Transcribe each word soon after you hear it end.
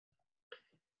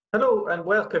Hello and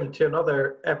welcome to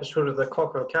another episode of the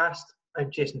Cockerel cast.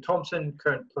 I'm Jason Thompson,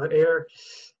 current Edinburgh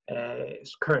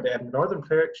Northern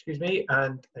player,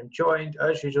 and I'm joined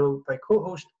as usual by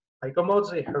co-host Michael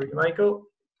Mawdsley. How are you, Michael?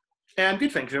 I'm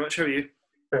good, thank you very much. How are you?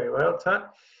 Very well, Tat.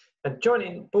 And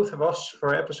joining both of us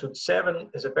for episode 7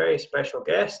 is a very special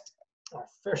guest, our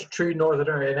first true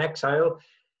Northerner in exile.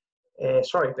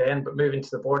 Sorry, Ben, but moving to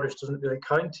the borders doesn't really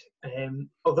count.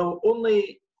 Although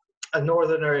only a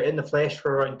Northerner in the flesh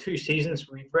for around 2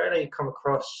 seasons, we've rarely come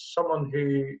across someone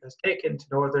who has taken to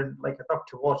Northern like a duck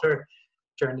to water.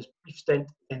 During his brief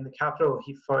stint in the capital,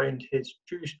 he found his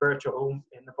true spiritual home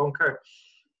in the bunker.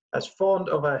 As fond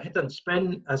of a hit and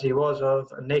spin as he was of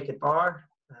a naked bar,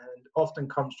 and often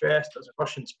comes dressed as a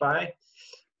Russian spy,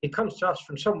 he comes to us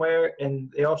from somewhere in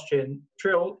the Austrian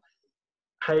Tyrol,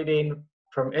 hiding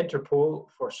from Interpol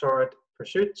for sordid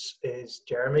pursuits, is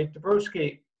Jeremy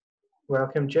Dobrowsky.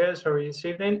 Welcome, Jez. How are you this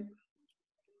evening?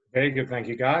 Very good, thank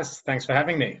you, guys. Thanks for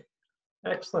having me.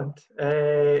 Excellent.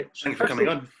 Thank you for coming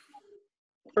on.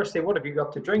 Firstly, what have you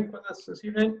got to drink with us this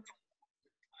evening?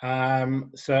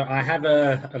 So I have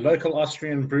a local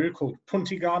Austrian brew called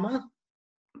Puntigama,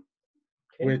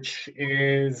 which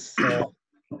is,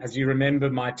 as you remember,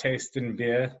 my taste in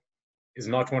beer is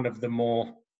not one of the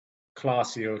more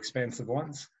classy or expensive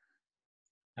ones.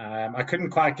 I couldn't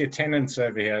quite get tenants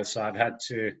over here, so I've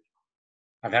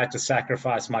had to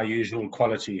sacrifice my usual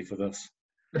quality for this.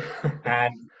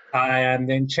 And I am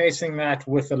then chasing that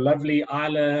with a lovely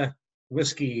Islay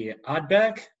whiskey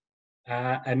Ardbeg,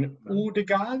 an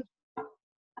Ugadal.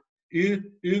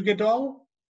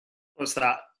 What's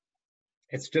that?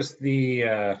 It's just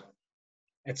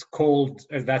it's called,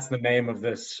 that's the name of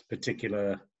this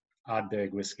particular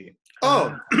Ardbeg whiskey.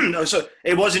 Oh, no, so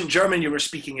it wasn't German you were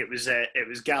speaking, it was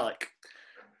Gaelic.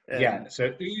 Yeah,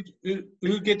 so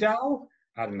Ugadal?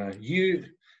 I don't know.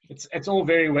 It's all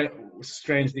very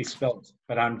strangely spelled,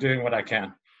 but I'm doing what I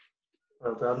can.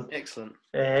 Well done. Excellent.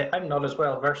 I'm not as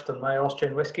well versed in my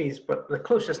Austrian whiskies, but the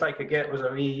closest I could get was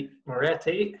a wee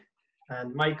Moretti.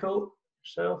 And Michael,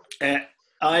 yourself?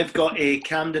 I've got a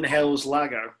Camden Hells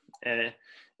Lager in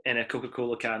a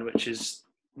Coca-Cola can, which is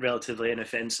relatively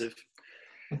inoffensive.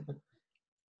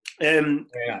 Very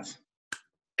nice.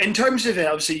 In terms of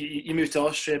obviously you moved to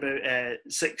Austria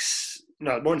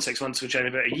about more than 6 months ago, Jeremy,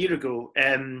 about a year ago.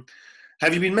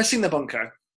 Have you been missing the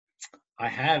bunker? I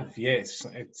have, yes.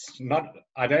 It's not.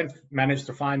 I don't manage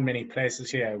to find many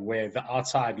places here where the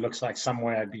outside looks like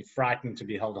somewhere I'd be frightened to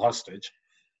be held hostage,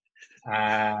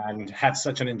 and have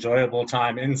such an enjoyable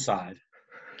time inside.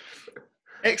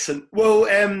 Excellent. Well,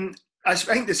 I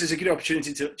think this is a good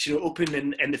opportunity to open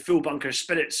in the full bunker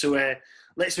spirit. So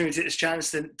let's maybe take this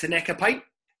chance to neck a pint.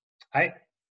 I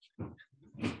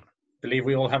believe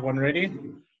we all have one ready.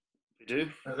 We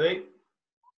do. Are they?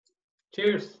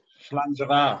 Cheers.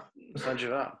 Schlangevar.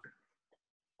 Schlangevar.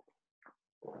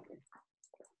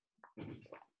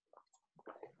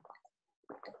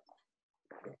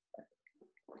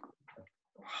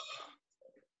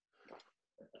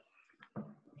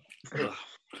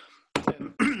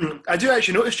 I do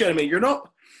actually notice, Jeremy, you're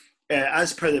not,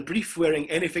 as per the brief, wearing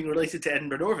anything related to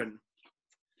Edinburgh Northern.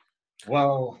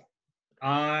 Well,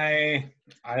 I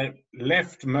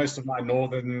left most of my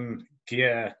northern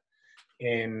gear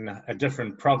in a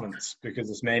different province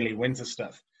because it's mainly winter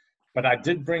stuff. But I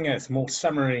did bring a more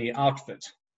summery outfit.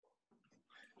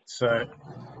 So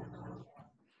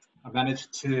I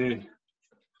managed to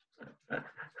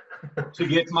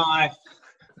get my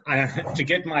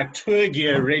tour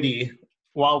gear ready.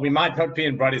 While we might not be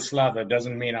in Bratislava,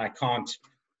 doesn't mean I can't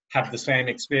have the same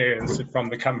experience from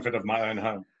the comfort of my own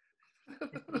home.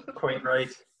 Quite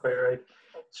right.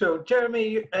 So,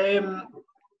 Jeremy,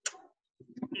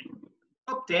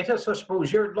 update us, I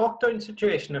suppose, your lockdown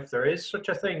situation, if there is such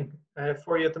a thing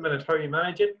for you at the minute. How are you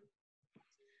managing?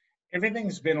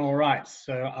 Everything's been all right.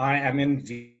 So I am in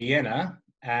Vienna,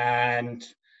 and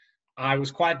I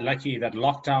was quite lucky that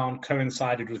lockdown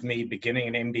coincided with me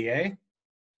beginning an MBA.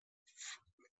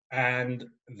 And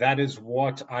that is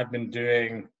what I've been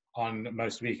doing on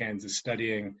most weekends, is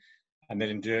studying and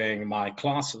then doing my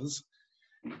classes.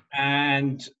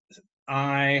 And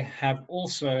I have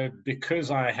also,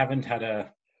 because I haven't had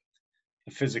a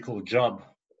physical job,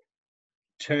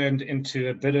 turned into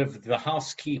a bit of the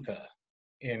housekeeper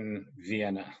in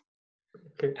Vienna.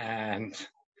 Okay. And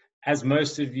as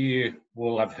most of you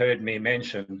will have heard me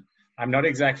mention, I'm not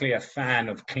exactly a fan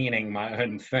of cleaning my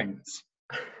own things,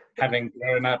 having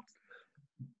grown up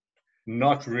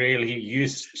not really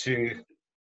used to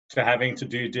having to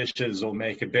do dishes or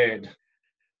make a bed.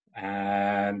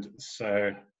 And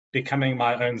so becoming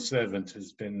my own servant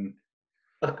has been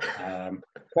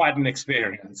Quite an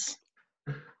experience.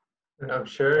 I'm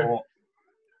sure. Or,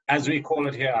 as we call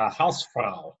it here, a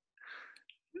Hausfrau.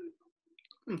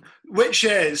 Which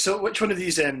one of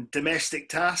these domestic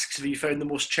tasks have you found the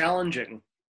most challenging?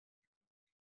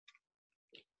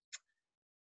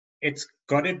 It's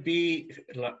got to be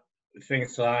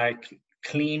things like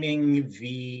cleaning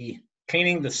the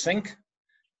sink.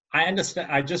 I understand.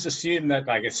 I just assumed that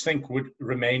like a sink would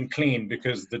remain clean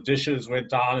because the dishes went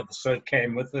down and the soap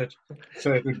came with it,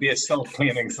 so it would be a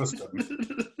self-cleaning system.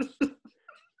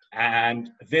 And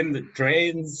then the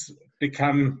drains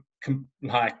become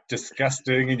like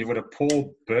disgusting, and you've got to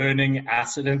pour burning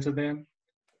acid into them.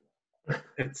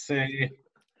 It's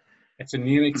a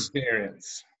new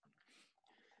experience.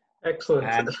 Excellent.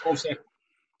 And also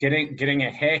getting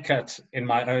a haircut in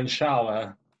my own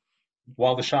shower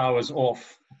while the shower was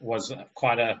off was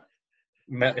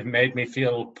it made me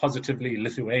feel positively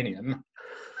Lithuanian.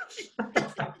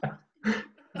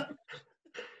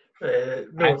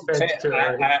 No offense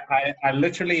to I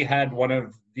literally had one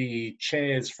of the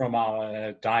chairs from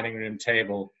our dining room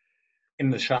table in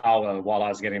the shower while I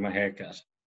was getting my haircut.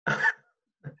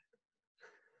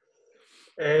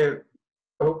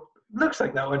 Looks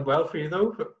like that went well for you,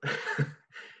 though.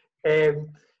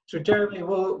 So, Jeremy,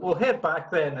 we'll head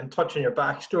back then and touch on your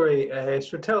backstory.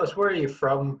 So, tell us, where are you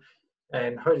from,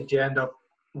 and how did you end up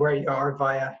where you are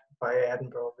via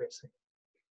Edinburgh, obviously?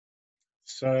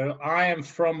 So, I am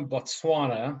from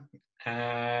Botswana,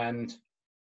 and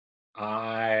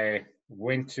I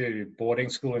went to boarding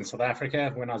school in South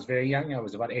Africa when I was very young. I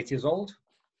was about 8 years old,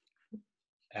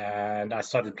 and I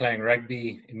started playing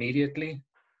rugby immediately.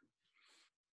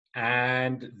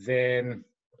 And then,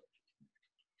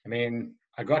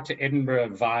 I got to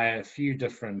Edinburgh via a few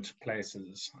different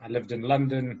places. I lived in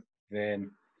London, then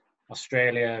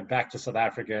Australia, back to South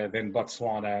Africa, then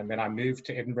Botswana, and then I moved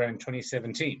to Edinburgh in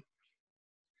 2017.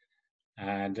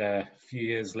 And a few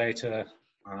years later,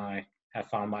 I have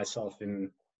found myself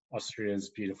in Austria's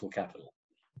beautiful capital.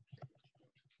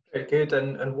 Very good.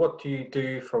 And what do you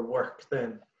do for work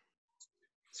then?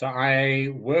 So I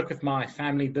work with my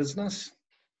family business.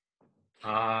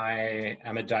 I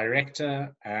am a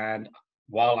director, and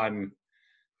while I'm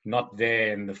not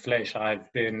there in the flesh,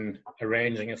 I've been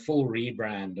arranging a full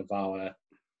rebrand of our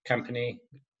company,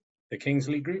 the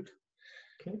Kingsley Group.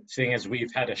 Okay. Seeing as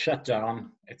we've had a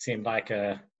shutdown, it seemed like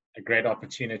a great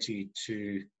opportunity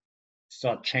to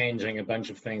start changing a bunch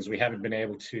of things we haven't been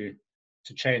able to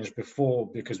change before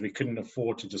because we couldn't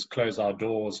afford to just close our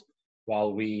doors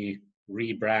while we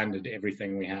rebranded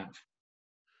everything we have.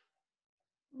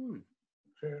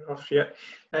 Fair enough, yeah.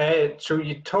 So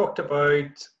you talked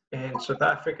about in South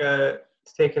Africa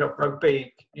taking up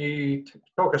rugby. You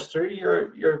talk us through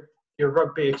your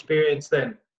rugby experience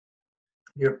then,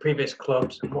 your previous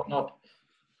clubs and whatnot.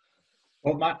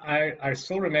 Well, I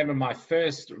still remember my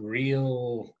first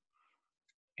real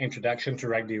introduction to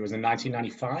rugby was in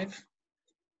 1995.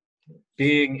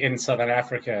 Being in Southern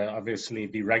Africa, obviously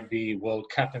the Rugby World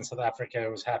Cup in South Africa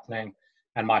was happening,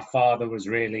 and my father was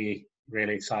really,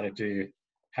 really excited to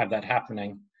have that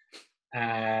happening.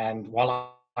 And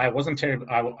while I wasn't terribly,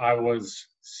 I was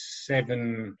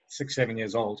 6, 7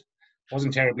 years old,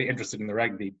 wasn't terribly interested in the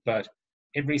rugby, but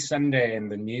every Sunday in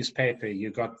the newspaper,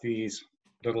 you got these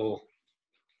little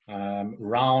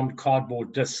round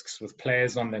cardboard discs with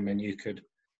players on them, and you could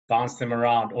bounce them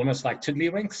around almost like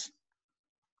tiddlywinks.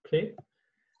 Okay.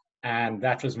 And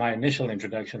that was my initial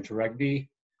introduction to rugby.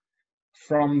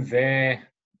 From there,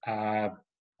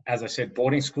 as I said,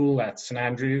 boarding school at St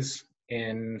Andrews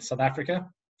in South Africa.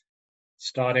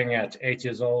 Starting at 8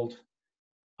 years old,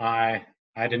 I'd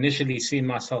initially seen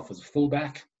myself as a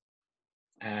fullback,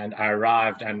 and I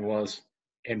arrived and was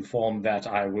informed that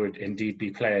I would indeed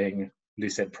be playing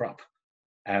loose-head prop,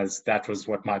 as that was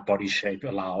what my body shape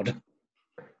allowed.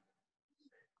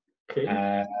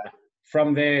 Okay.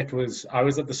 From there, I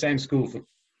was at the same school for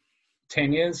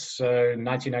 10 years, so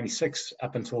 1996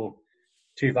 up until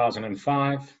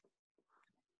 2005.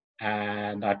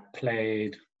 And I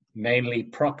played mainly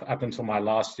prop up until my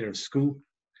last year of school,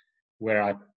 where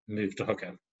I moved to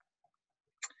hooker.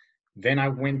 Then I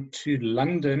went to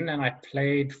London and I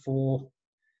played for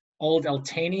Old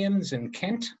Eltanians in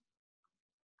Kent.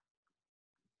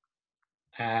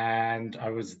 And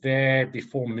I was there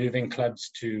before moving clubs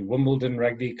to Wimbledon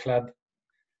Rugby Club.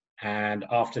 And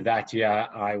after that year,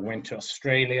 I went to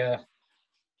Australia,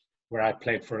 where I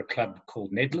played for a club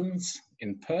called Nedlands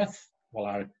in Perth while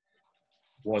I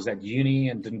was at uni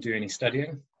and didn't do any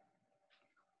studying.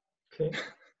 Okay.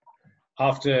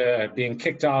 After being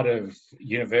kicked out of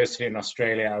university in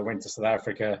Australia, I went to South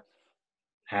Africa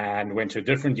and went to a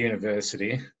different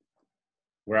university.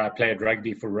 where I played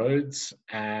rugby for Rhodes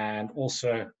and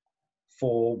also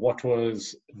for what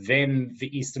was then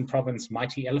the Eastern Province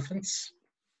Mighty Elephants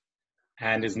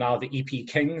and is now the EP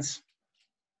Kings,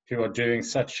 who are doing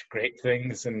such great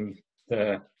things in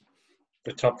the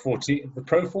top 14, the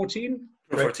Pro 14?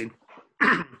 Pro 14.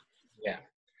 Yeah.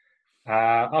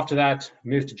 After that,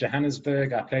 moved to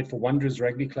Johannesburg. I played for Wanderers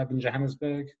Rugby Club in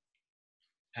Johannesburg.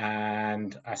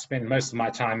 And I spent most of my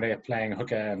time there playing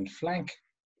hooker and flank.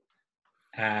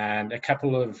 And a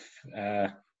couple of,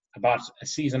 about a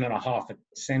season and a half at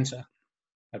centre.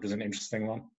 That was an interesting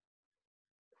one.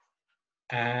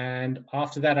 And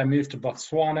after that, I moved to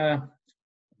Botswana,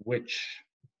 which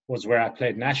was where I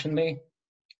played nationally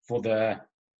for the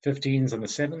 15s and the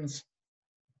 7s.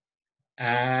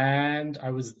 And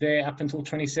I was there up until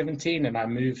 2017, and I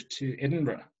moved to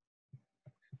Edinburgh.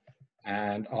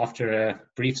 And after a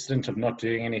brief stint of not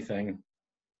doing anything,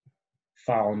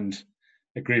 found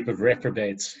a group of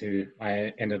reprobates who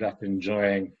I ended up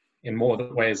enjoying in more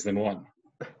ways than one.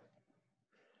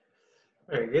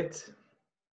 Very good.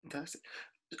 Fantastic.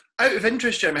 Out of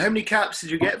interest, Jeremy, how many caps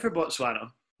did you get for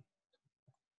Botswana?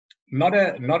 Not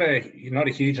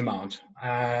a huge amount.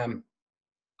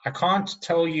 I can't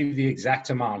tell you the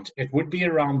exact amount. It would be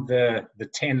around the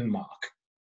 10 mark.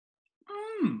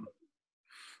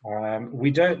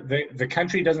 The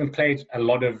country doesn't play a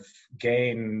lot of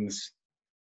games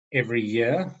every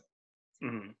year,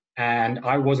 and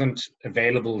I wasn't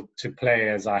available to play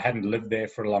as I hadn't lived there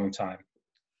for a long time.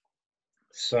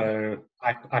 So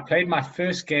I played my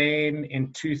first game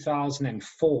in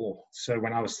 2004. So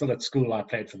when I was still at school, I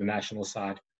played for the national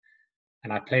side,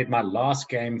 and I played my last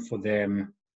game for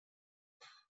them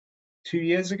 2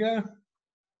 years ago.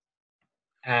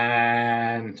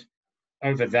 And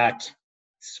over that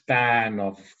span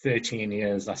of 13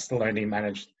 years, I still only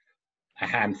managed a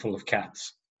handful of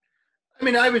caps. I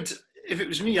mean, if it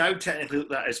was me, I would technically look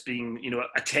at that as being,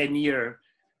 a 10-year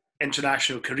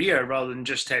international career rather than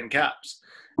just 10 caps.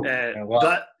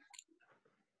 But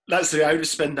that's the way I would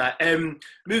spend that.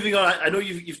 Moving on, I know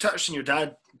you've touched on your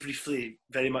dad briefly,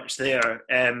 very much there.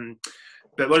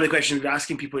 But one of the questions we're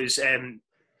asking people is,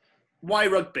 why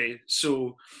rugby?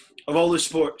 So, of all the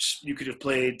sports you could have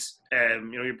played,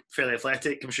 you're fairly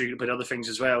athletic. I'm sure you could have played other things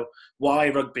as well. Why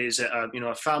rugby? Is it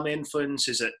a family influence?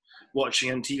 Is it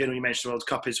watching on TV? I know you mentioned the World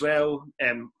Cup as well.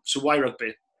 So why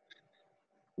rugby?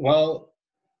 Well,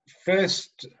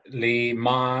 firstly,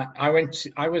 I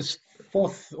was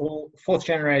fourth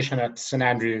generation at St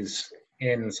Andrews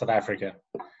in South Africa,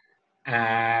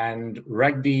 and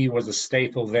rugby was a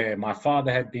staple there. My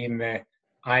father had been there.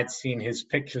 I had seen his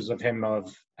pictures of him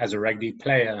as a rugby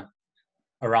player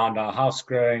around our house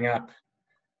growing up,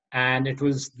 and it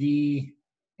was the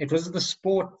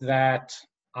sport that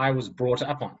I was brought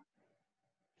up on.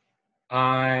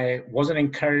 I wasn't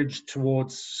encouraged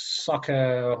towards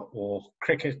soccer or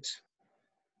cricket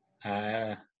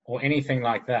or anything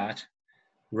like that.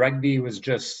 Rugby was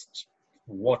just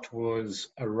what was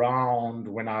around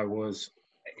when I was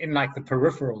in like the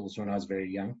peripherals when I was very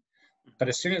young. But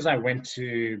as soon as I went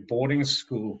to boarding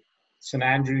school, St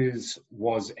Andrews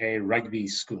was a rugby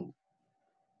school.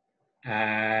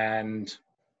 And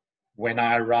when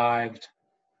I arrived,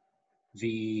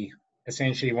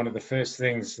 essentially one of the first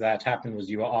things that happened was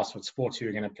you were asked what sports you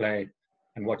were going to play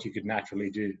and what you could naturally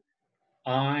do.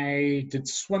 I did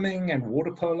swimming and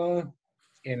water polo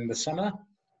in the summer.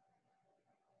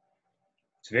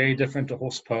 It's very different to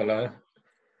horse polo.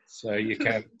 So you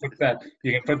can put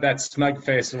that smug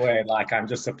face away like I'm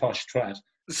just a posh twat.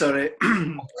 Sorry.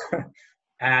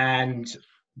 And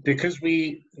because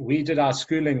we did our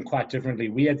schooling quite differently,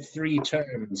 we had 3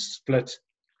 terms split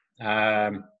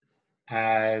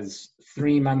as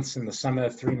 3 months in the summer,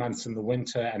 3 months in the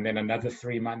winter, and then another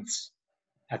 3 months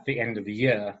at the end of the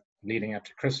year leading up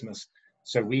to Christmas.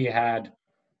 So we had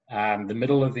the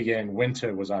middle of the year in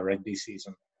winter was our rugby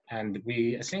season. And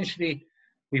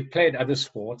we played other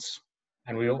sports,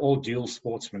 and we were all dual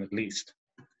sportsmen at least.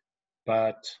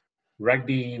 But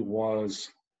rugby was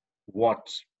what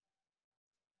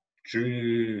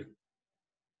drew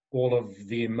all of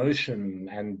the emotion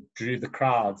and drew the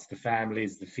crowds, the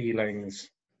families, the feelings.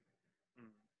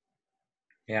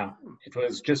 Yeah, it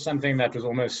was just something that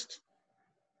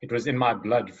it was in my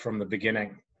blood from the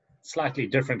beginning. Slightly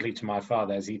differently to my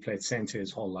father, as he played centre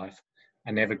his whole life.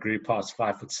 I never grew past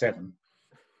 5'7".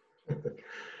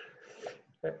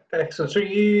 Excellent. So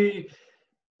you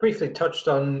briefly touched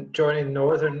on joining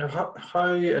Northern.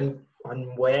 How and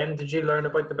when did you learn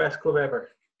about the best club ever?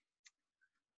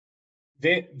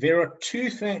 There are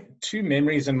two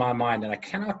memories in my mind, and I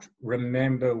cannot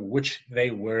remember which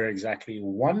they were exactly.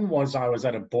 One was I was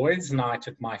at a boys' night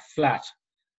at my flat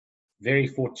very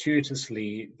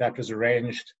fortuitously, that was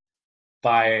arranged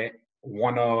by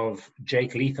one of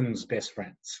Jake Leatham's best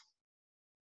friends.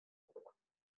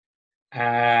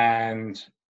 And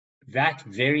that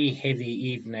very heavy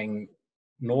evening,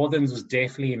 Northerns was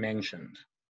definitely mentioned.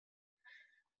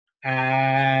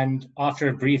 And after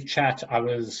a brief chat,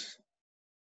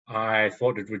 I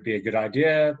thought it would be a good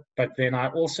idea, but then I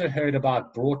also heard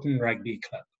about Broughton Rugby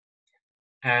Club.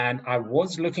 And I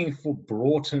was looking for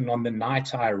Broughton on the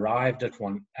night I arrived at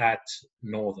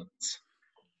Northerns,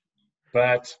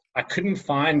 but I couldn't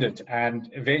find it. And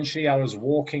eventually I was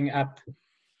walking up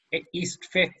East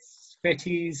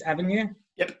Fettes Avenue.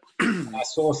 Yep. I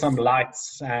saw some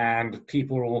lights and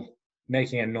people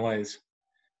making a noise.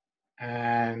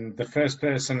 And the first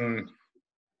person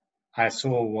I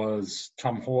saw was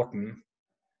Tom Horton.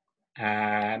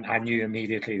 And I knew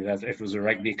immediately that it was a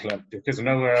rugby club, because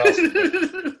nowhere else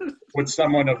would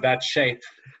someone of that shape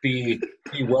be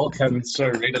welcomed so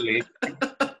readily.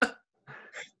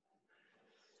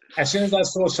 As soon as I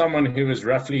saw someone who was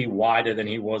roughly wider than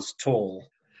he was tall,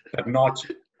 but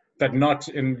not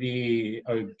in the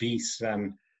obese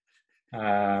and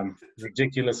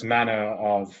ridiculous manner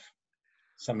of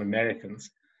some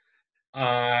Americans,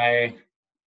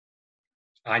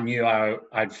 I knew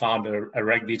I'd found a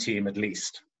rugby team at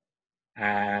least.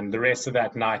 And the rest of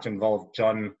that night involved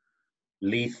John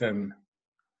Leatham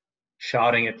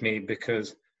shouting at me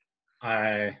because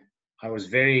I was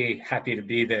very happy to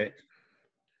be there.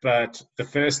 But the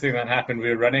first thing that happened, we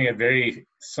were running a very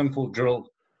simple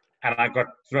drill, and I got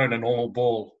thrown a normal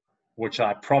ball, which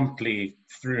I promptly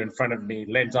threw in front of me,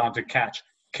 leant down to catch,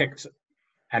 kicked,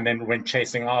 and then went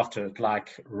chasing after it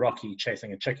like Rocky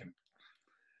chasing a chicken.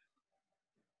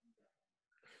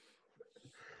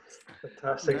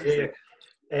 Fantastic.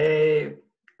 Yeah.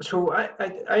 So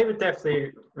I would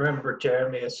definitely remember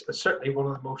Jeremy as certainly one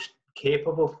of the most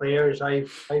capable players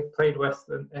I've played with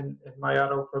in my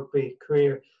adult rugby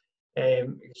career.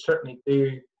 You certainly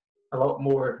do a lot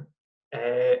more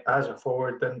as a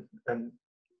forward than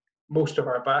most of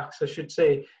our backs, I should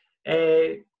say.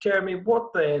 Jeremy,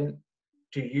 what then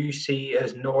do you see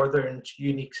as Northern's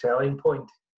unique selling point?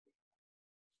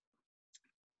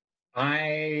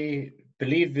 I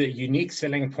believe the unique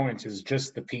selling point is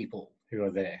just the people who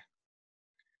are there.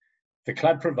 The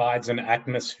club provides an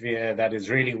atmosphere that is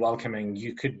really welcoming.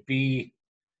 You could be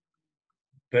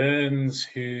Burns,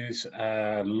 who's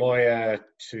a lawyer,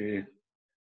 to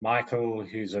Michael,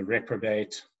 who's a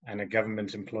reprobate and a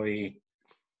government employee,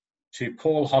 to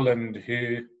Paul Holland,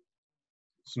 who's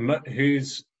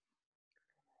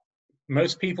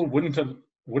most people wouldn't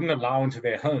allow into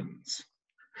their homes.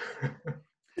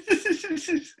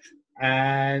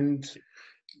 And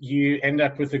you end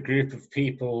up with a group of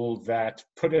people that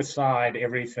put aside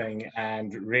everything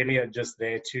and really are just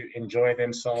there to enjoy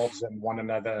themselves and one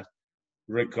another,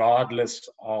 regardless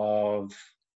of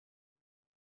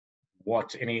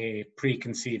what any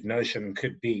preconceived notion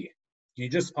could be. You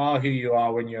just are who you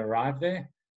are when you arrive there.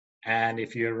 And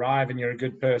if you arrive and you're a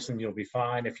good person, you'll be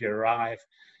fine. If you arrive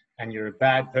and you're a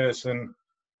bad person,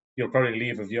 you'll probably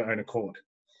leave of your own accord.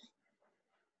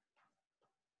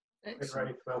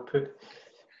 Right, well put.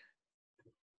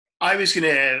 I was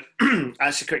going to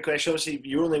ask a quick question. Obviously,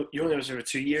 you only was there for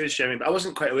 2 years, Jeremy, but I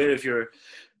wasn't quite aware of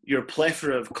your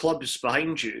plethora of clubs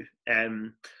behind you.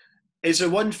 Is there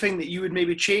one thing that you would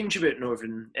maybe change about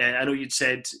Northern? I know you'd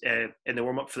said in the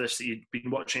warm-up for this that you'd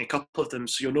been watching a couple of them,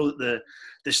 so you'll know that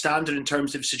the standard in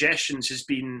terms of suggestions has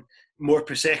been more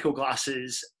Prosecco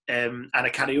glasses and a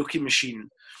karaoke machine.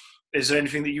 Is there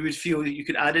anything that you would feel that you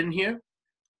could add in here?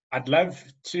 I'd love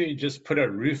to just put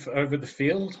a roof over the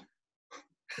field.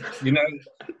 You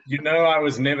know, I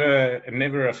was never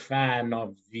a fan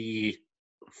of the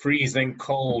freezing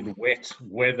cold, wet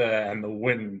weather and the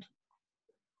wind.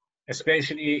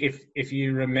 Especially if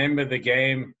you remember the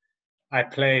game, I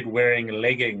played wearing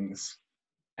leggings,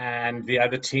 and the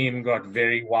other team got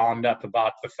very wound up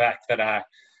about the fact that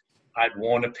I'd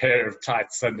worn a pair of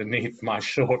tights underneath my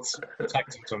shorts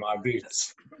tucked into my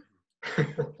boots.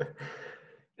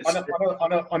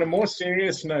 On a more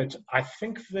serious note, I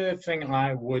think the thing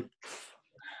I would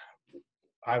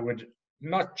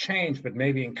not change, but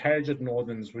maybe encourage at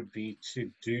Northerns would be to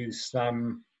do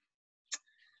some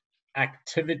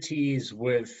activities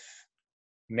with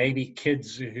maybe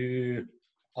kids who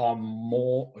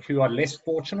are less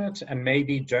fortunate and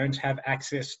maybe don't have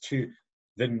access to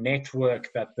the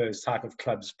network that those type of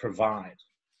clubs provide.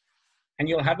 And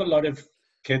you'll have a lot of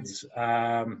kids.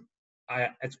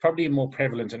 It's probably more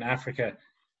prevalent in Africa,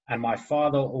 and my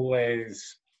father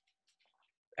always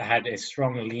had a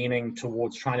strong leaning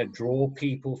towards trying to draw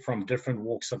people from different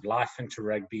walks of life into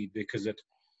rugby because it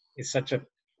is such a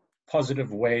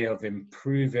positive way of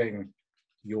improving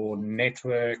your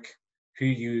network, who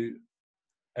you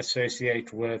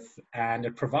associate with, and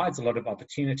it provides a lot of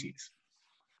opportunities.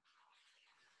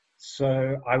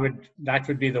 So that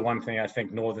would be the one thing I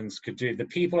think Northerns could do. The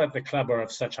people at the club are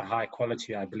of such a high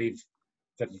quality. I believe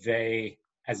that they,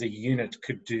 as a unit,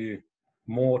 could do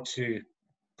more to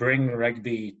bring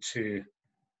rugby to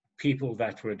people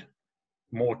that would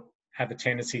more have a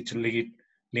tendency to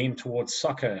lean towards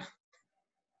soccer,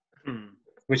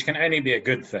 which can only be a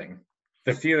good thing.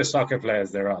 The fewer soccer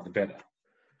players there are, the better.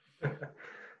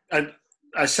 And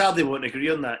I sadly won't agree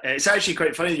on that. It's actually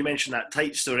quite funny that you mentioned that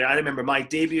tight story. I remember my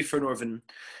debut for Northern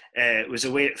was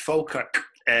away at Falkirk,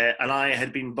 and I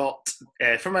had been bought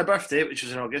for my birthday, which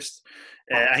was in August.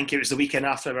 I think it was the weekend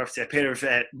after my birthday, a pair of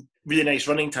really nice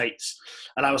running tights.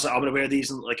 And I was like, I'm going to wear these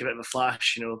and look like a bit of a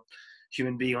flash,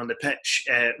 human being on the pitch.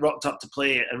 Rocked up to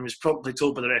play and was promptly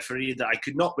told by the referee that I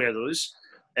could not wear those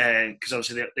because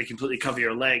obviously they completely cover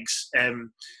your legs.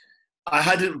 I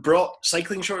hadn't brought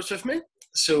cycling shorts with me.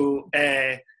 So,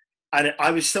 and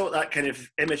I was still at that kind of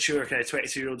immature kind of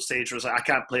 22-year-old stage where I was like, I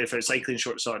can't play without cycling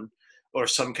shorts on or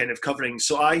some kind of covering.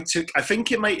 So I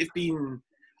think it might have been,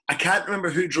 I can't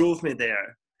remember who drove me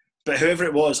there, but whoever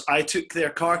it was, I took their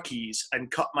car keys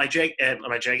and cut my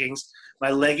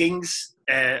leggings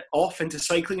off into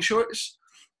cycling shorts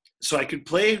so I could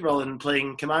play rather than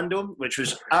playing commando, which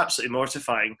was absolutely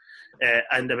mortifying.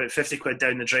 And about £50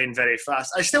 down the drain very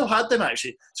fast. I still had them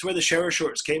actually. It's where the shower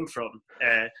shorts came from,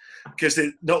 because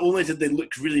they not only did they look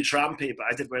really trampy, but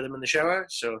I did wear them in the shower.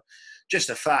 So,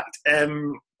 just a fact.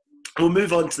 We'll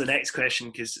move on to the next question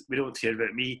because we don't want to hear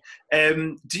about me.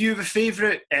 Do you have a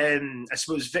favourite, I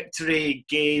suppose, victory,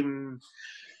 game,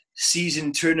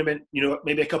 season, tournament?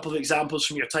 Maybe a couple of examples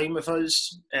from your time with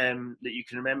us that you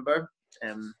can remember.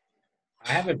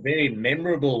 I have a very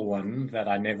memorable one that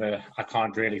I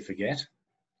can't really forget.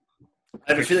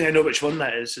 I have a feeling I know which one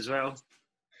that is as well.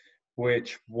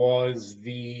 Which was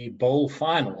the bowl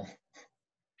final.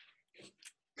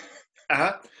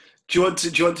 Uh-huh. Do you want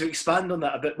to expand on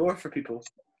that a bit more for people?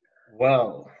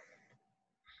 Well,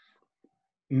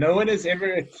 no one has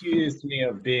ever accused me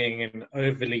of being an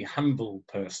overly humble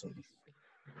person.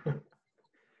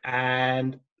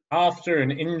 And after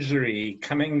an injury,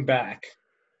 coming back,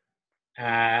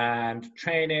 and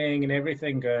training and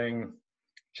everything going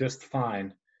just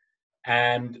fine,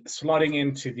 and slotting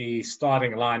into the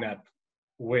starting lineup,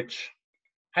 which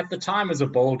at the time was a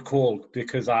bold call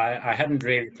because I hadn't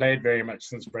really played very much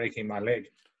since breaking my leg.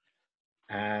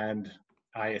 And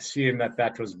I assumed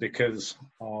that was because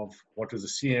of what was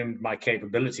assumed my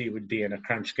capability would be in a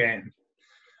crunch game.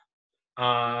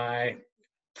 I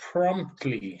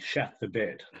promptly shut the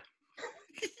bed.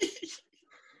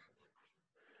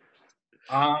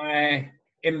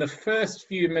 In the first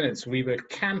few minutes, we were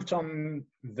camped on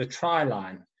the try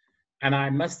line, and I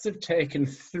must have taken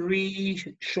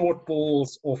 3 short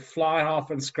balls or fly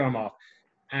half and scrum half.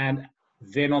 And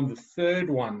then on the third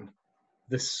one,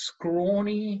 the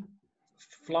scrawny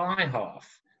fly half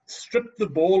stripped the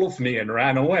ball off me and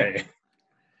ran away.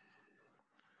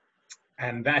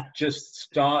 And that just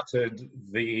started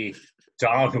the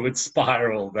downward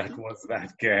spiral that was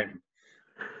that game.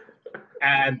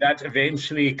 And that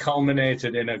eventually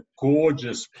culminated in a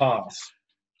gorgeous pass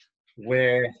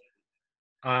where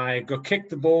I got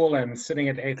kicked the ball and sitting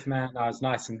at 8th man, I was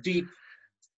nice and deep,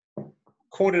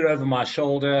 caught it over my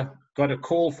shoulder, got a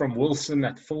call from Wilson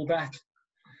at fullback,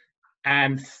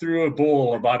 and threw a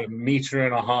ball about 1.5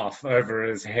 meters over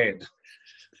his head.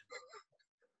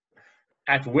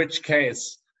 At which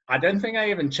case, I don't think I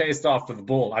even chased after the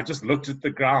ball. I just looked at the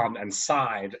ground and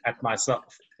sighed at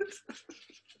myself.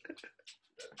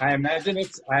 I imagine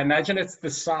it's the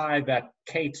sigh that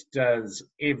Kate does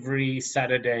every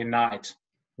Saturday night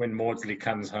when Mawdsley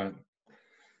comes home.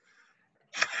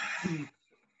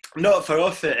 Not far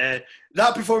off it.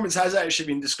 That performance has actually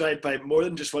been described by more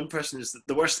than just one person as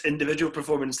the worst individual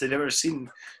performance they've ever seen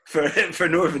for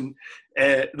Northern.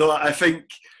 Though I think,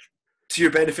 to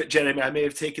your benefit, Jeremy, I may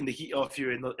have taken the heat off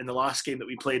you in the last game that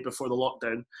we played before the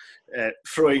lockdown,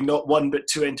 throwing not 1 but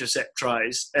 2 intercept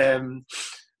tries. But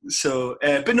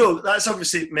no, that's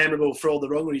obviously memorable for all the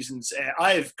wrong reasons.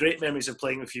 I have great memories of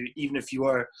playing with you, even if you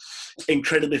are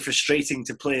incredibly frustrating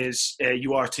to play as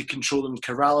you are to control and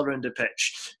corral around the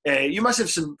pitch. You must have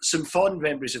some fond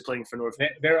memories of playing for North.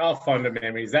 There are fond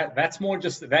memories. That's more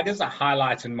just, that is a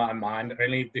highlight in my mind,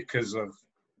 only because of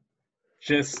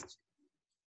just,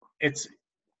 it's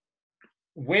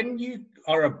when you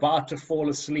are about to fall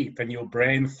asleep and your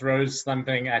brain throws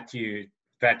something at you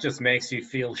that just makes you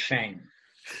feel shame.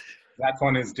 That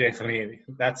one is definitely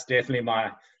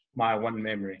my my one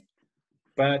memory.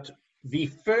 But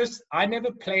I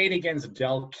never played against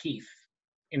Dalkeith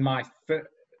in my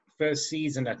first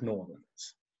season at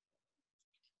Northerns.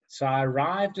 So I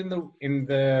arrived at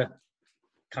the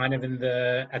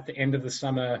end of the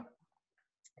summer.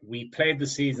 We played the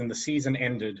season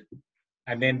ended.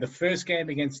 And then the first game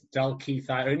against Dalkeith,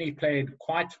 I only played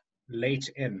quite late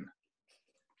in.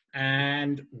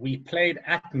 And we played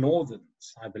at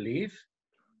Northerns, I believe.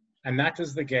 And that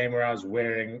was the game where I was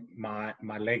wearing my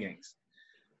leggings.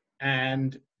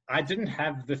 And I didn't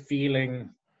have the feeling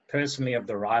personally of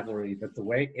the rivalry, but the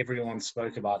way everyone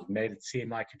spoke about it made it seem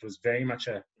like it was very much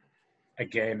a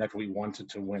game that we wanted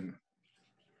to win.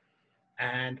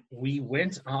 And we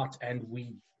went out and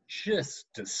we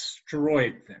just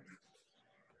destroyed them.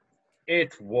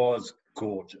 It was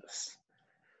gorgeous.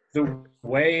 The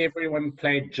way everyone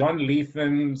played, John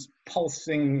Leatham's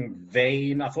pulsing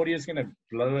vein, I thought he was going to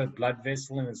blow a blood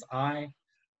vessel in his eye.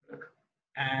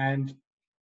 And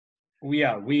we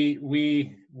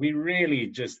really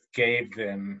just gave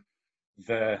them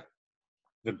the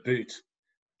boot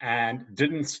and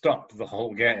didn't stop the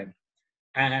whole game.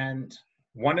 And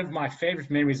one of my favorite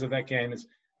memories of that game is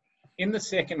in the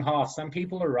second half, some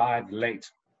people arrived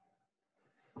late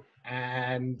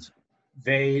and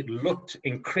they looked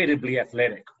incredibly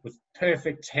athletic with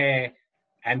perfect hair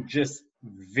and just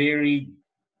very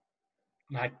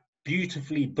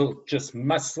beautifully built, just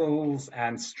muscles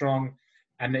and strong.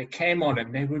 And they came on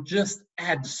and they were just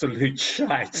absolute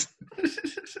shite.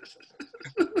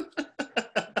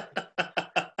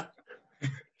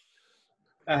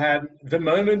 The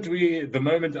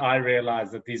moment I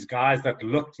realized that these guys that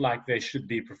looked like they should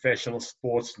be professional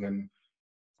sportsmen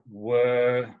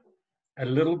were a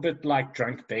little bit like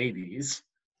drunk babies,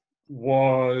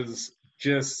 it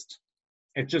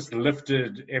just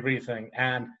lifted everything.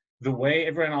 And the way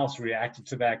everyone else reacted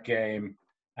to that game,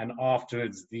 and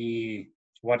afterwards the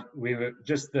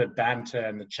banter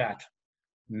and the chat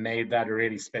made that a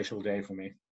really special day for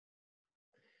me.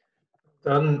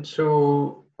 Done.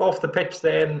 So off the pitch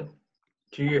then,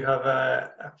 do you have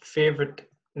a favourite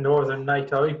Northern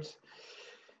night out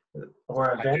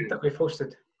or event that we've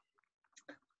hosted?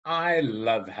 I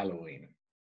love Halloween.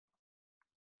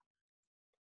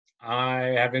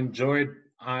 I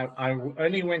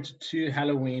only went to 2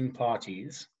 Halloween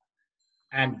parties,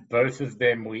 and both of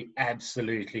them we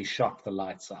absolutely shot the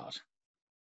lights out.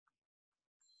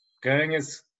 Going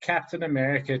as Captain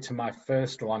America to my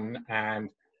first one and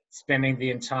spending the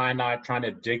entire night trying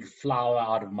to dig flour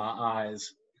out of my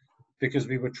eyes because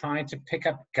we were trying to pick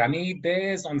up gummy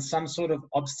bears on some sort of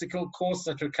obstacle course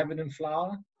that were covered in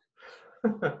flour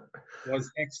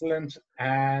was excellent.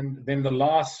 And then the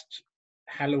last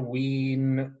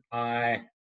Halloween, I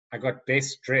got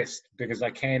best dressed because I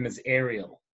came as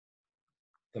Ariel.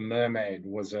 The mermaid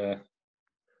was a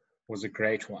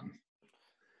great one.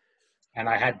 And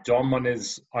I had Dom on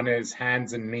his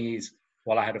hands and knees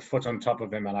while I had a foot on top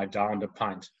of him and I downed a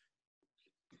pint.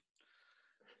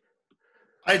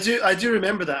 I do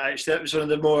remember that, actually. That was one of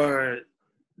the more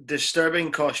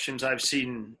disturbing costumes I've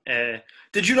seen.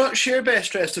 Did you not share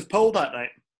best dressed with Paul that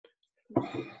night?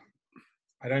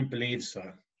 I don't believe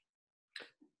so.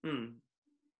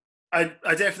 I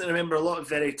definitely remember a lot of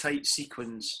very tight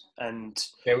sequins, and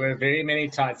there were very many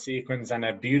tight sequins and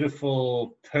a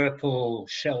beautiful purple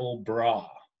shell bra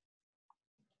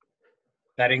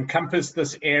that encompassed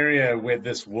this area where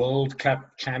this World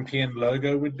Cup champion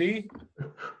logo would be.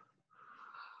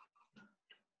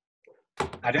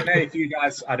 I don't know if you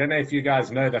guys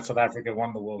know that South Africa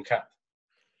won the World Cup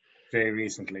very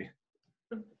recently.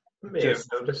 May have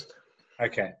noticed.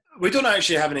 Okay. We don't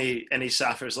actually have any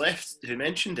Saffers left who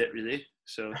mentioned it, really.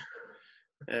 So,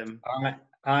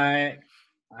 I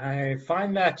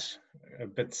find that a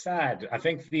bit sad. I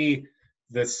think the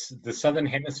Southern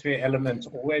Hemisphere element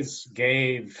always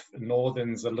gave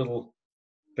Northerns a little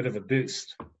bit of a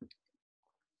boost.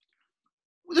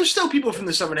 Well, there's still people from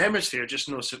the Southern Hemisphere, just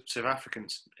no South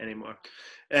Africans anymore.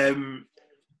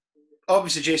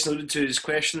 Obviously, Jason alluded to his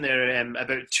question there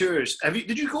about tours.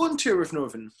 Did you go on tour with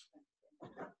Northern?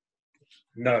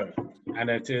 No, and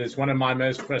it is one of my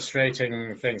most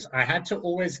frustrating things. I had to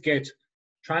always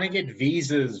trying to get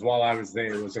visas while I was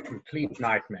there was a complete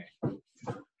nightmare.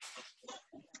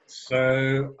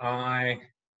 So I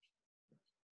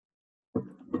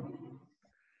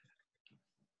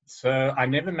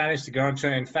never managed to go on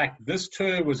tour. In fact, this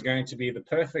tour was going to be the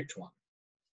perfect one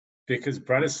because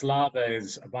Bratislava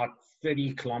is about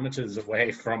 30 kilometers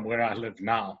away from where I live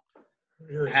now.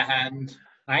 Really? And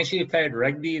I actually played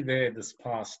rugby there this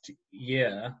past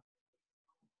year,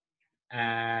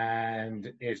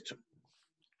 and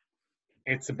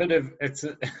it's a bit of,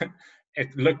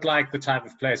 it looked like the type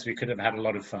of place we could have had a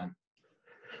lot of fun.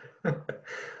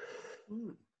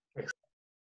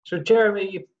 So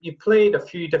Jeremy, you played a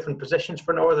few different positions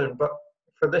for Northern, but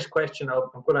for this question,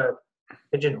 I'm going to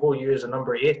pigeonhole you as a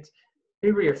number 8.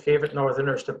 Who were your favourite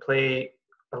Northerners to play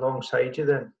alongside you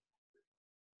then?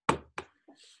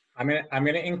 I'm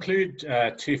going to include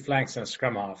 2 flanks and a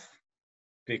scrum half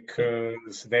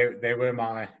because they were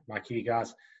my key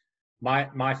guys.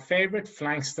 My favourite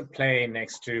flanks to play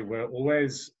next to were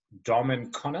always Dom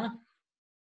and Connor.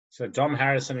 So Dom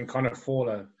Harrison and Connor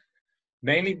Fowler,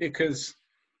 mainly because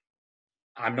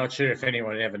I'm not sure if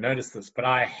anyone ever noticed this, but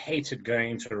I hated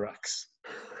going into rucks.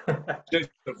 Just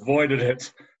avoided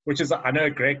it, which is, I know, a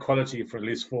great quality for a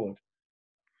loose forward.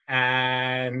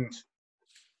 And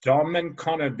Dom and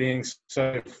Connor, being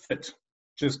so fit,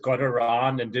 just got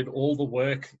around and did all the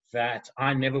work that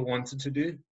I never wanted to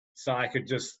do. So I could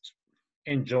just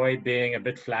enjoy being a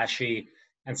bit flashy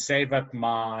and save up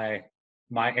my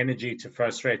energy to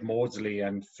frustrate Mawdsley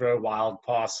and throw wild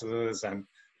passes and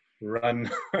run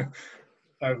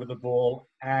over the ball.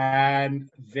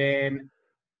 And then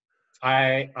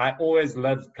I always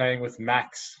loved playing with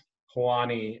Max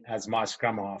Hawani as my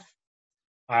scrum half.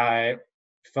 I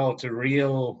felt a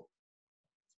real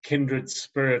kindred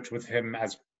spirit with him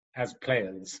as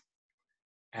players.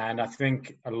 And I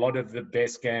think a lot of the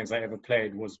best games I ever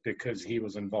played was because he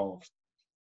was involved.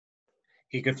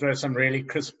 He could throw some really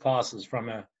crisp passes from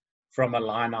a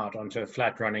line out onto a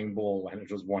flat running ball, and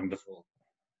it was wonderful.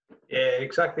 Yeah,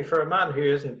 exactly. For a man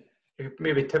who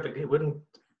maybe typically wouldn't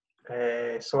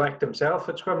select himself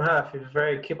at scrum half, he was a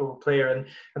very capable player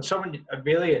and someone I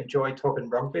really enjoyed talking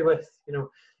rugby with, you know.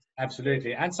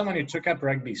 Absolutely. And someone who took up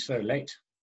rugby so late.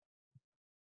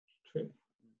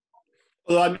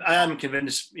 Well, I am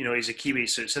convinced, you know, he's a Kiwi,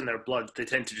 so it's in their blood. They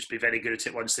tend to just be very good at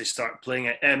it once they start playing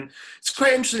it. It's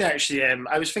quite interesting, actually.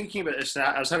 I was thinking about this, and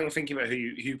I was thinking about who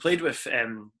you played with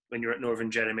when you were at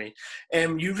Northern, Jeremy.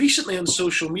 You recently on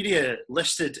social media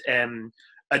listed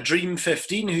a Dream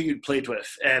 15 who you'd played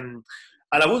with. And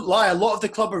I won't lie, a lot of the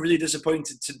club are really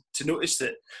disappointed to notice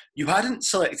that you hadn't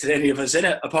selected any of us in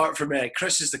it, apart from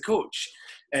Chris as the coach,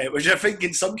 which I think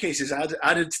in some cases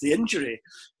added to the injury.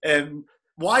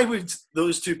 Why would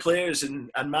those 2 players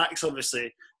and Max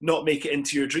obviously not make it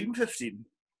into your Dream 15?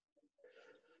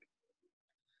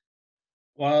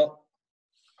 Well,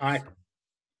 I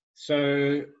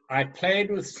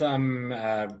played with some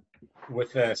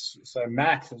so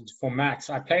Max,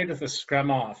 I played with a scrum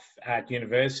half at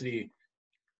university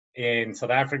in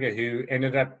South Africa who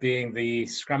ended up being the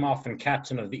scrum half and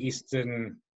captain of the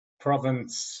Eastern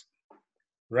Province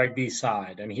rugby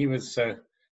side, and he was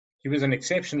an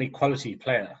exceptionally quality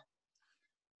player.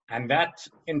 And that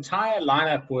entire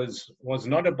lineup was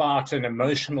not about an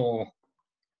emotional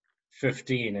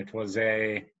 15. It was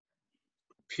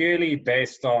purely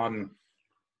based on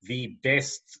the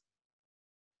best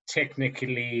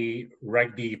technically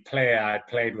rugby player I'd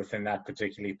played with in that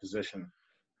particular position.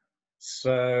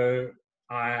 So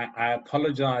I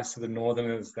apologize to the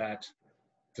Northerners that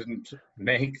didn't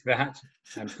make that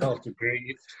and felt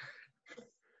aggrieved.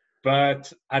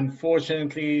 But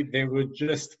unfortunately, there were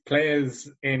just players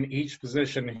in each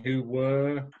position who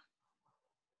were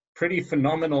pretty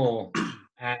phenomenal,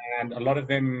 and a lot of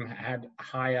them had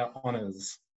higher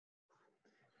honors.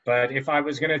 But if I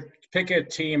was going to pick a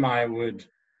team, I would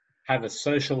have a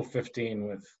social 15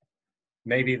 with.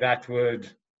 Maybe that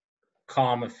would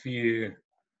calm a few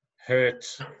hurt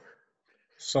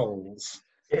souls.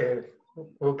 Yeah,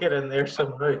 we'll get in there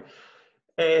somehow.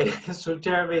 So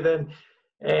Jeremy, then,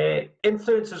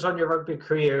 influences on your rugby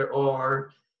career,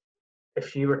 or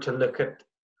if you were to look at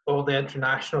all the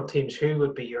international teams, who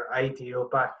would be your ideal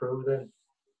back row then?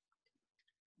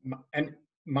 And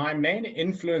my main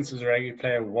influence as a rugby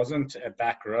player wasn't a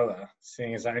back rower,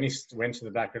 seeing as I only went to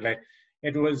the back row late.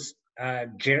 It was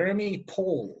Jeremy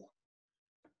Paul,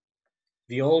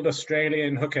 the old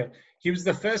Australian hooker. He was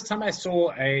the first time I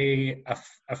saw a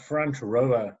front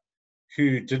rower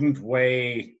who didn't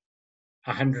weigh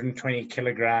 120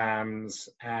 kilograms,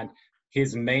 and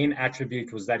his main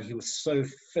attribute was that he was so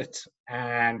fit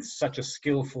and such a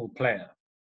skillful player.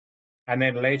 And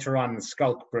then later on,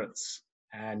 Skulk Brits,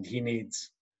 and he needs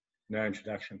no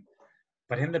introduction.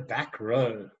 But in the back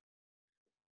row,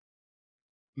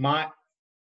 my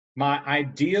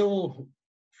ideal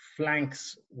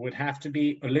flanks would have to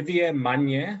be Olivier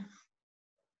Magne.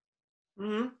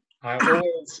 Mm-hmm. I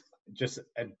always just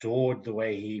adored the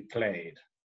way he played.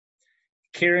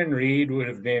 Kieran Reid would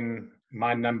have been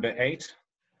my number 8.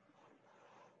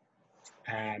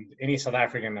 And any South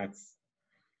African that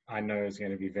I know is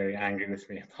going to be very angry with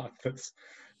me about this.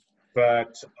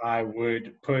 but I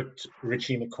would put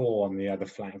Richie McCaw on the other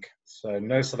flank. So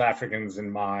no South Africans in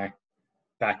my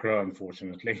back row,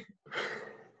 unfortunately,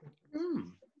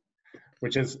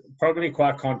 which is probably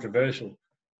quite controversial.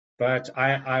 But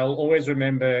I'll always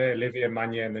remember Olivier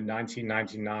Magnier in the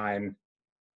 1999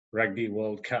 Rugby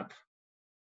World Cup.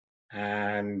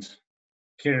 And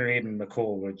Kieran Reid and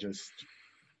McCaw were just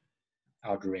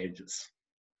outrageous.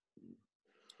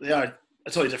 They are a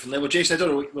totally different level. Jason, I don't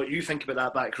know what you think about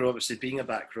that back row, obviously being a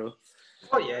back row.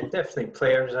 Oh yeah, definitely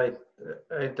players I'd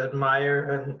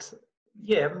admire, and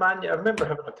yeah, man, I remember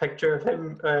having a picture of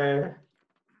him. It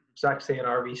was actually an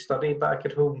RV study back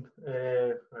at home.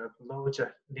 Loads of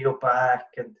Neil Back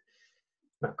and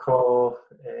McCaw,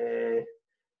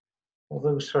 all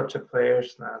those sorts of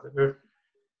players. Now there were,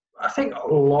 I think, a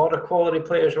lot of quality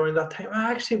players around that time.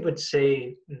 I actually would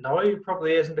say now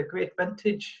probably isn't a great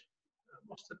vintage, I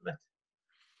must admit,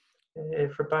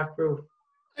 for back row.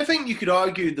 I think you could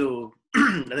argue, though,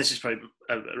 and this is probably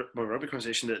a more rugby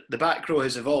conversation, that the back row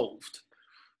has evolved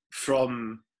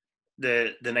from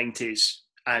the 90s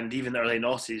and even the early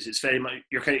noughties. It's very much,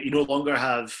 you no longer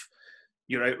have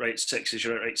your outright sixes,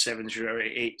 your outright sevens, your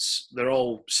outright eights. They're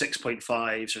all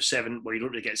 6.5s or 7. Well, you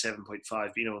don't really get 7.5,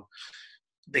 but, you know,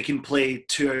 they can play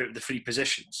 2 out of the 3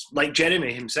 positions. Like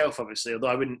Jeremy himself, obviously, although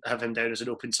I wouldn't have him down as an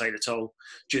open side at all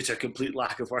due to a complete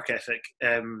lack of work ethic.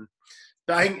 But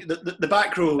I think the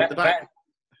back row...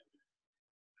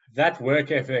 That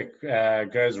work ethic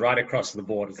goes right across the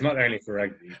board. It's not only for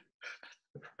rugby.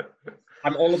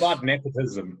 I'm all about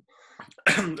nepotism.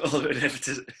 All about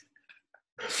nepotism.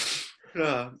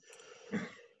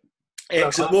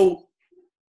 Excellent. Well,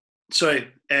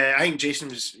 sorry. I think Jason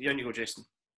was... You go, Jason.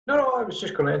 No, I was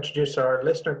just going to introduce our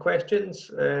listener questions.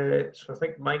 So I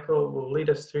think Michael will lead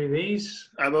us through these.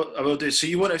 I will do. So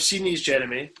you won't have seen these,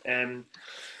 Jeremy.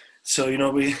 So, you know,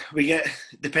 we get,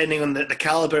 depending on the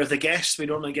calibre of the guests, we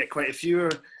normally get quite a few or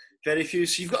very few.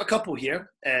 So you've got a couple here,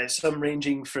 some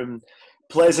ranging from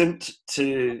pleasant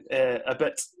to a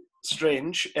bit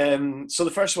strange. So the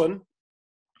first one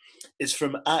is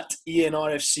from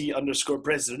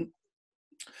 @ENRFC_president.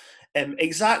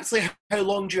 Exactly how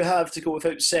long do you have to go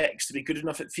without sex to be good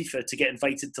enough at FIFA to get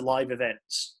invited to live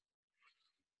events?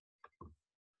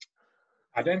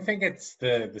 I don't think it's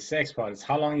the sex part. It's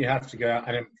how long you have to go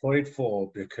unemployed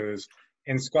for, because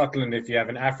in Scotland, if you have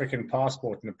an African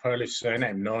passport and a Polish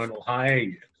surname, no one will hire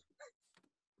you.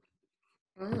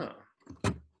 Oh,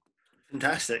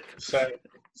 fantastic. So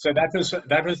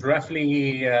that was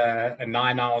roughly a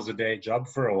 9 hours a day job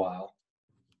for a while.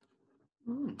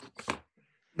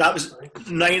 That was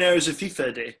 9 hours of FIFA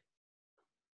a day?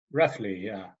 Roughly,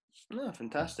 yeah. Oh,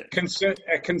 fantastic.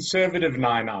 A conservative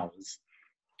 9 hours.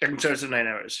 A conservative 9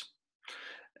 hours.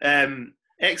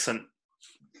 Excellent.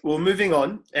 Well, moving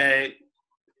on.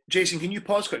 Jason, can you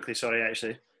pause quickly? Sorry,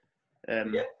 actually.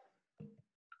 Yeah.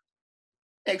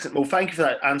 Excellent. Well, thank you for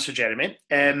that answer, Jeremy.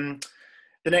 The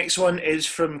next one is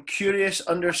from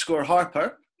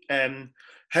Curious_Harper.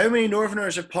 How many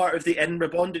Northerners are part of the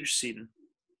Edinburgh bondage scene?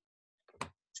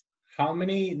 How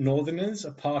many Northerners,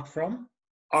 apart from?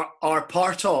 Are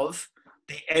part of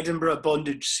the Edinburgh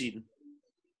bondage scene?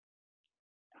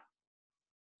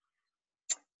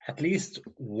 At least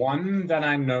one that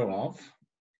I know of.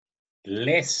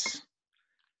 Less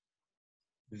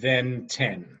than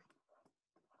 10.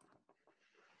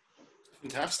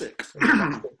 Fantastic.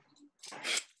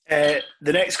 The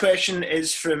next question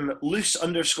is from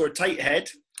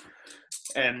Loose_Tighthead.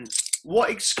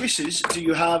 What excuses do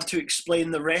you have to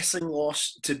explain the wrestling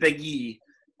loss to Big E,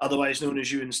 otherwise known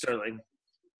as Ewan Sterling?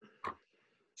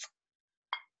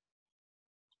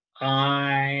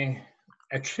 I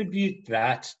attribute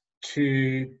that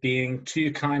to being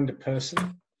too kind a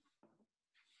person.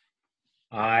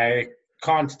 I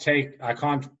can't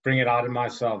bring it out of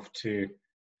myself to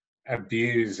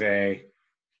abuse a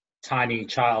tiny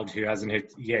child who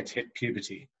hasn't yet hit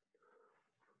puberty.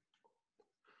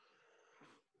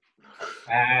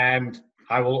 And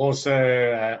I will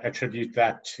also attribute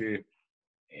that to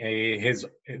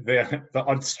the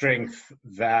odd strength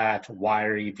that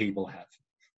wiry people have.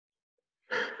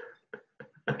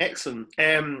 Excellent.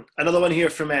 Another one here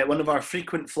from one of our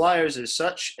frequent flyers as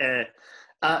such,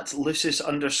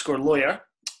 @Lucis_lawyer.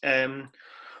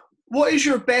 What is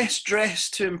your best dress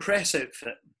to impress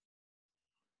outfit?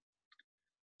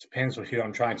 Depends on who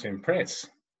I'm trying to impress.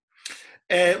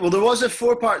 Well, there was a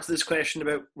 4-part to this question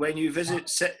about when you visit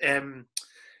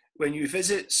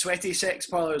sweaty sex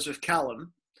parlours with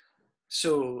Callum.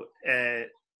 So if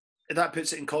that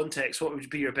puts it in context, what would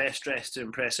be your best dress to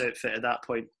impress outfit at that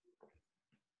point?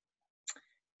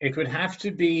 It would have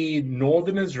to be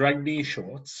Northerners rugby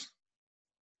shorts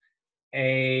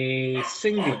a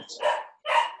singlet,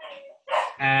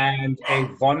 and a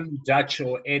Von Dutch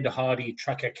or Ed Hardy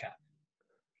trucker cap.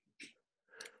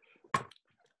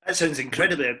 That sounds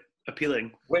incredibly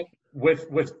appealing.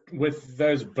 With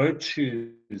those boat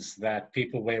shoes that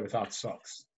people wear without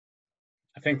socks.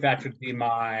 I think that would be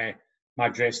my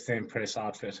dress to impress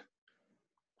outfit.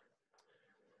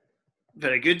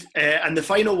 Very good. And the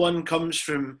final one comes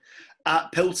from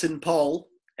 @Pilton Paul,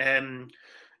 who,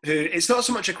 it's not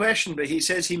so much a question, but he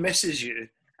says he misses you.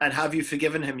 And have you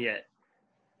forgiven him yet?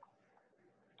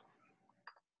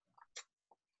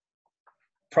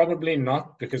 Probably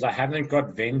not, because I haven't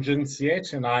got vengeance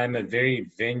yet, and I am a very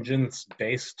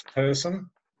vengeance-based person.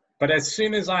 But as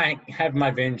soon as I have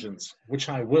my vengeance, which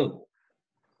I will,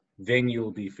 then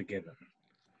you'll be forgiven.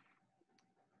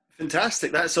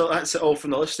 Fantastic. That's all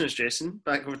from the listeners, Jason.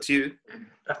 Back over to you.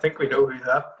 I think we know who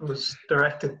that was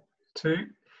directed to.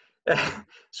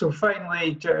 So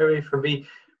finally, Jeremy, for me,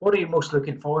 what are you most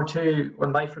looking forward to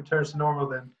when life returns to normal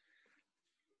then?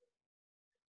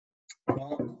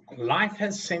 Well, life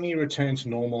has semi-returned to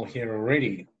normal here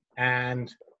already.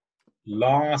 And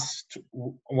on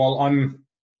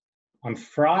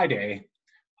Friday,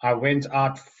 I went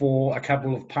out for a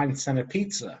couple of pints and a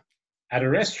pizza at a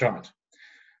restaurant.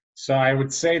 So I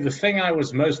would say the thing I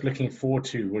was most looking forward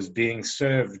to was being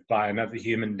served by another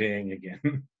human being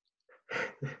again.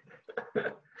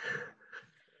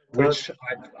 Which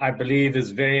I believe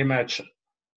is very much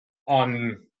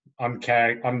on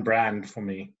brand for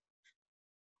me.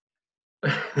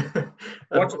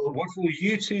 What will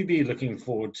you two be looking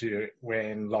forward to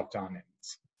when lockdown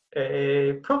ends?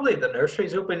 Probably the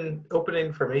nursery's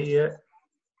opening for me. Yeah.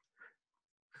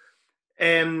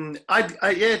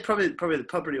 Probably the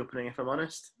pub reopening, if I'm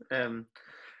honest.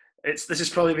 This has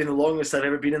probably been the longest I've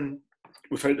ever been in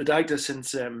without the Dagda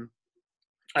since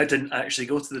I didn't actually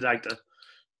go to the Dagda.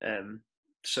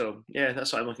 So yeah,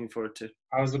 that's what I'm looking forward to.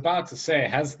 I was about to say,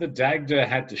 has the Dagda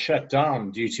had to shut down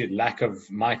due to lack of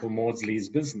Michael Mawdsley's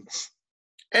business?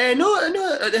 No,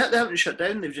 they haven't shut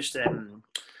down. They've just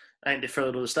I think they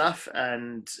furloughed all the staff,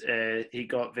 and he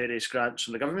got various grants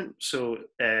from the government. So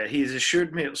he's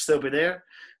assured me it'll still be there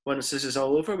once this is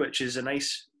all over, which is a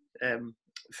nice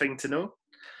thing to know.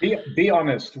 Be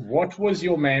honest, what was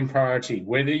your main priority?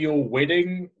 Whether your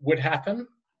wedding would happen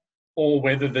or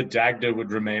whether the Dagda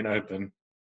would remain open?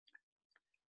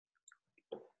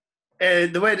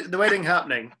 The wedding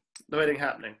happening. The wedding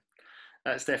happening.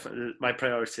 That's definitely my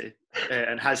priority,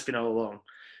 and has been all along.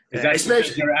 Is that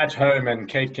because you're at home and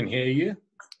Kate can hear you?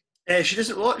 She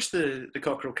doesn't watch the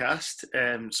Cockerel cast,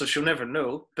 so she'll never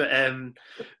know. But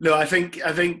no, I think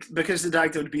because the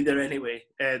Dagda would be there anyway,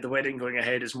 the wedding going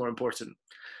ahead is more important.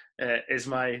 Is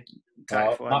my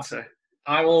tactful answer.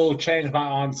 I will change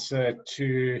my answer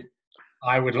to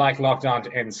I would like lockdown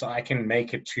to end so I can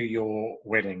make it to your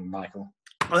wedding, Michael.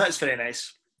 Well, that's very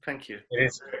nice. Thank you.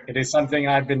 It is something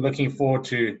I've been looking forward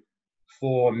to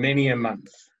for many a month.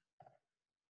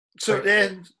 So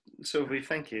we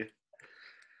thank you.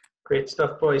 Great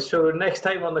stuff, boys. So next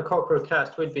time on the Cockerel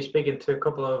cast, we'll be speaking to a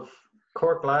couple of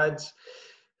Cork lads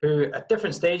who at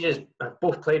different stages have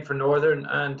both played for Northern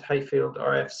and Highfield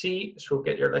RFC. So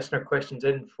get your listener questions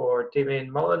in for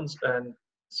Damien Mullins and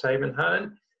Simon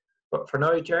Hannon. But for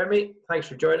now, Jeremy, thanks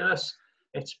for joining us.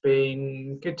 It's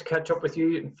been good to catch up with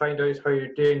you and find out how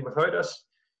you're doing without us.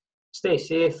 Stay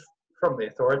safe from the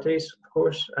authorities, of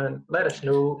course, and let us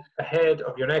know ahead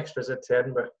of your next visit to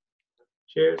Edinburgh.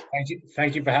 Cheers.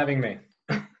 Thank you for having me.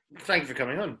 Thank you for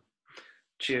coming on.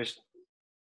 Cheers.